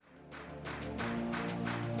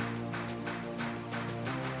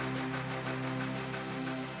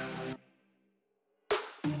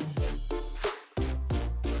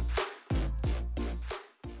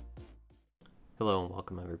Hello and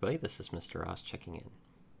welcome everybody, this is Mr. Ross checking in.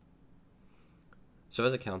 So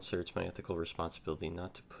as a counselor, it's my ethical responsibility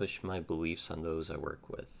not to push my beliefs on those I work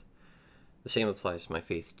with. The same applies to my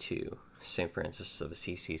faith too. St. Francis of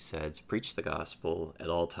Assisi said, "Preach the gospel at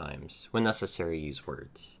all times. When necessary, use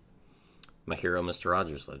words." My hero, Mr.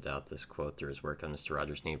 Rogers, lived out this quote through his work on Mr.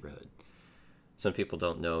 Rogers' Neighborhood. Some people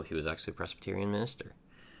don't know he was actually a Presbyterian minister.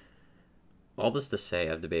 All this to say,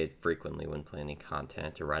 I've debated frequently when planning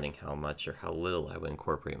content or writing how much or how little I would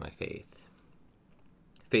incorporate my faith.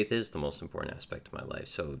 Faith is the most important aspect of my life,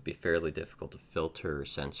 so it would be fairly difficult to filter or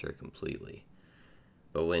censor it completely.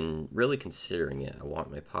 But when really considering it, I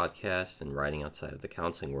want my podcast and writing outside of the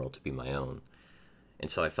counseling world to be my own.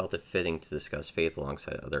 And so I felt it fitting to discuss faith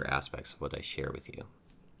alongside other aspects of what I share with you.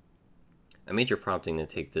 A major prompting to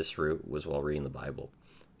take this route was while reading the Bible.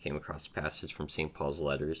 I came across a passage from St. Paul's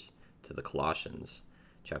letters to the Colossians,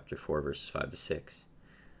 chapter 4, verses 5 to 6.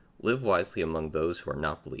 "Live wisely among those who are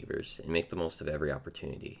not believers, and make the most of every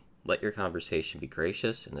opportunity. Let your conversation be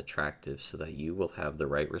gracious and attractive so that you will have the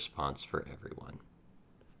right response for everyone."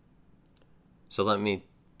 So let me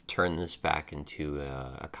turn this back into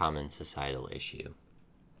a common societal issue.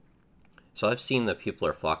 So I've seen that people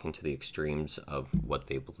are flocking to the extremes of what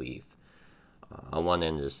they believe. On one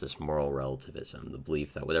end is this moral relativism, the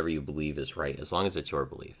belief that whatever you believe is right as long as it's your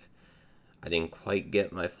belief. I didn't quite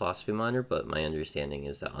get my philosophy minor, but my understanding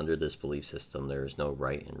is that under this belief system, there is no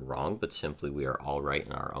right and wrong, but simply we are all right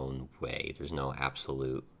in our own way. There's no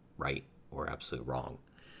absolute right or absolute wrong.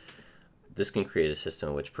 This can create a system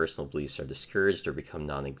in which personal beliefs are discouraged or become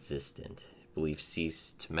non-existent. Beliefs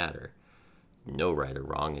cease to matter. No right or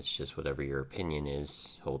wrong, it's just whatever your opinion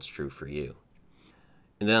is holds true for you.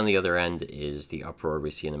 And then on the other end is the uproar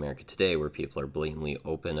we see in America today, where people are blatantly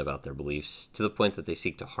open about their beliefs to the point that they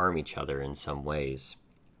seek to harm each other in some ways.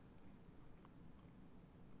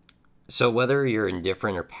 So whether you're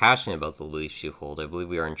indifferent or passionate about the beliefs you hold, I believe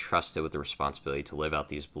we are entrusted with the responsibility to live out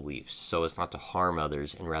these beliefs so as not to harm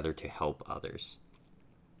others and rather to help others.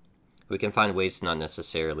 We can find ways to not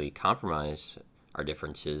necessarily compromise our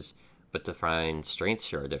differences, but to find strengths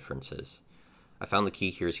to our differences. I found the key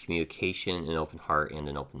here is communication, an open heart, and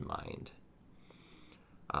an open mind.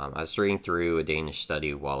 I was reading through a Danish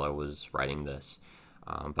study while I was writing this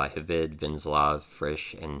by Havid, Vinslav,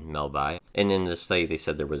 Frisch, and Melby. And in this study, they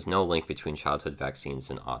said there was no link between childhood vaccines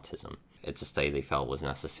and autism. It's a study they felt was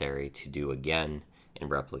necessary to do again and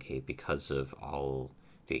replicate because of all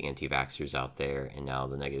the anti-vaxxers out there and now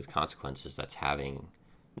the negative consequences that's having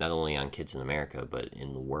not only on kids in America, but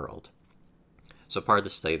in the world. So part of the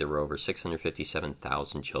study, there were over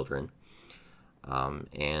 657,000 children. And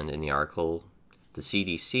in the article, the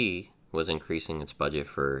CDC was increasing its budget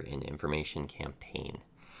for an information campaign.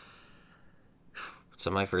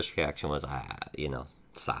 So my first reaction was,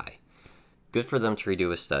 sigh. Good for them to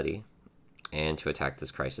redo a study and to attack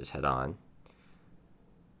this crisis head on.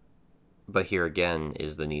 But here again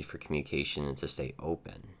is the need for communication and to stay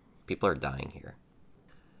open. People are dying here.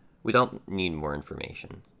 We don't need more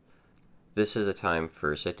information. This is a time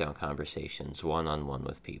for sit-down conversations, one-on-one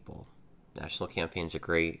with people. National campaigns are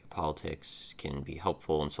great. Politics can be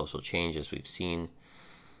helpful in social change, as we've seen.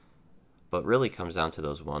 But really comes down to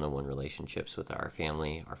those one-on-one relationships with our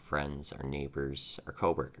family, our friends, our neighbors, our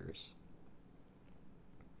coworkers.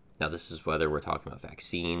 Now, this is whether we're talking about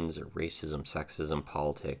vaccines or racism, sexism,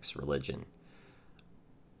 politics, religion.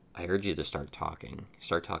 I urge you to start talking.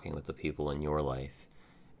 Start talking with the people in your life.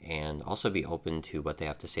 And also be open to what they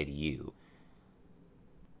have to say to you.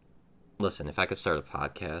 Listen, if I could start a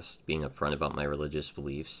podcast being upfront about my religious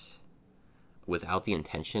beliefs without the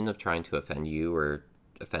intention of trying to offend you or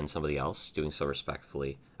offend somebody else, doing so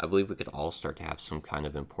respectfully, I believe we could all start to have some kind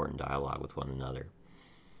of important dialogue with one another.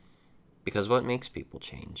 Because what makes people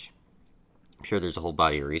change? I'm sure there's a whole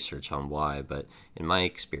body of research on why, but in my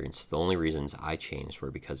experience, the only reasons I changed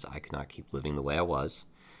were because I could not keep living the way I was,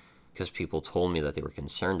 because people told me that they were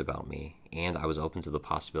concerned about me, and I was open to the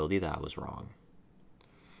possibility that I was wrong.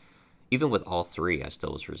 Even with all three, I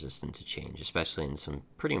still was resistant to change, especially in some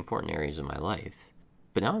pretty important areas of my life.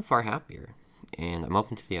 But now I'm far happier, and I'm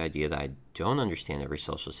open to the idea that I don't understand every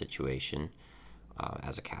social situation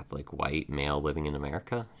as a Catholic, white, male living in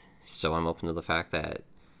America. So I'm open to the fact that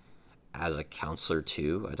as a counselor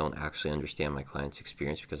too, I don't actually understand my client's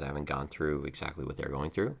experience because I haven't gone through exactly what they're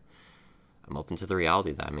going through. I'm open to the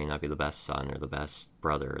reality that I may not be the best son or the best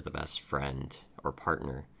brother or the best friend or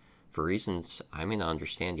partner for reasons I may not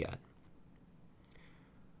understand yet.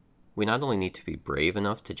 We not only need to be brave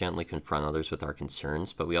enough to gently confront others with our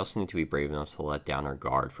concerns, but we also need to be brave enough to let down our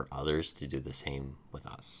guard for others to do the same with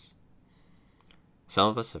us. Some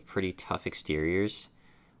of us have pretty tough exteriors,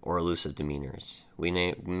 or elusive demeanors. We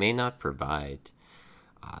may not provide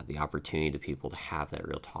the opportunity to people to have that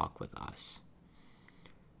real talk with us.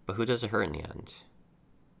 But who does it hurt in the end?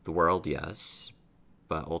 The world, yes,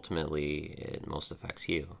 but ultimately it most affects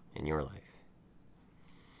you in your life.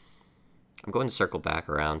 I'm going to circle back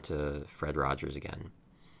around to Fred Rogers again.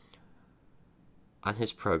 On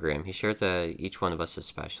his program, he shared that each one of us is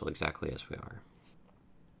special exactly as we are.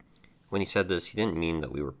 When he said this, he didn't mean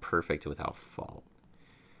that we were perfect and without fault.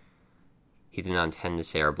 He did not intend to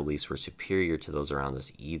say our beliefs were superior to those around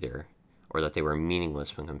us either, or that they were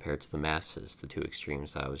meaningless when compared to the masses, the two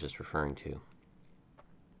extremes that I was just referring to.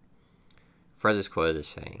 Fred is quoted as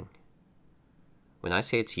saying, "When I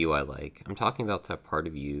say it's you I like, I'm talking about that part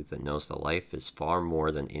of you that knows that life is far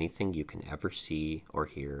more than anything you can ever see or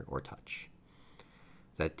hear or touch.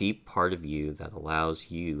 That deep part of you that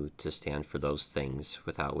allows you to stand for those things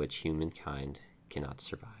without which humankind cannot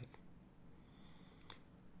survive."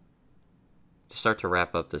 To start to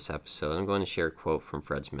wrap up this episode, I'm going to share a quote from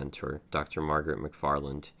Fred's mentor, Dr. Margaret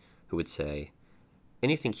McFarland, who would say,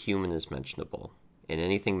 "Anything human is mentionable, and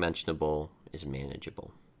anything mentionable is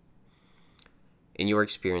manageable." In your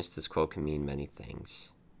experience, this quote can mean many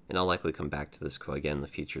things, and I'll likely come back to this quote again in the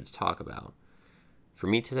future to talk about. For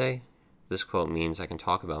me today, this quote means I can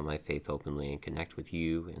talk about my faith openly and connect with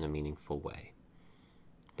you in a meaningful way.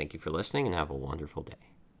 Thank you for listening and have a wonderful day.